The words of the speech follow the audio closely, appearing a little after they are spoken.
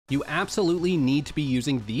You absolutely need to be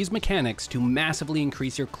using these mechanics to massively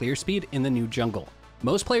increase your clear speed in the new jungle.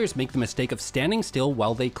 Most players make the mistake of standing still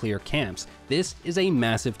while they clear camps. This is a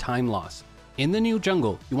massive time loss. In the new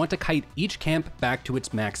jungle, you want to kite each camp back to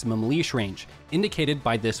its maximum leash range, indicated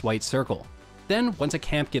by this white circle. Then, once a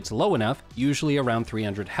camp gets low enough, usually around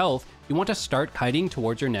 300 health, you want to start kiting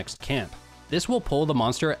towards your next camp. This will pull the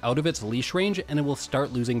monster out of its leash range and it will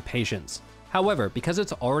start losing patience. However, because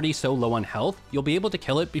it's already so low on health, you'll be able to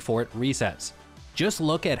kill it before it resets. Just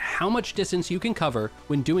look at how much distance you can cover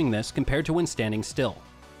when doing this compared to when standing still.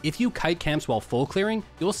 If you kite camps while full clearing,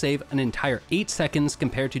 you'll save an entire 8 seconds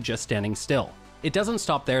compared to just standing still. It doesn't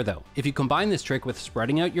stop there though. If you combine this trick with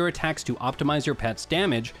spreading out your attacks to optimize your pet's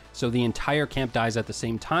damage so the entire camp dies at the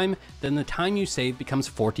same time, then the time you save becomes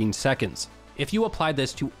 14 seconds. If you applied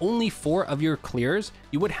this to only 4 of your clears,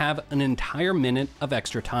 you would have an entire minute of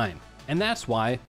extra time. And that's why,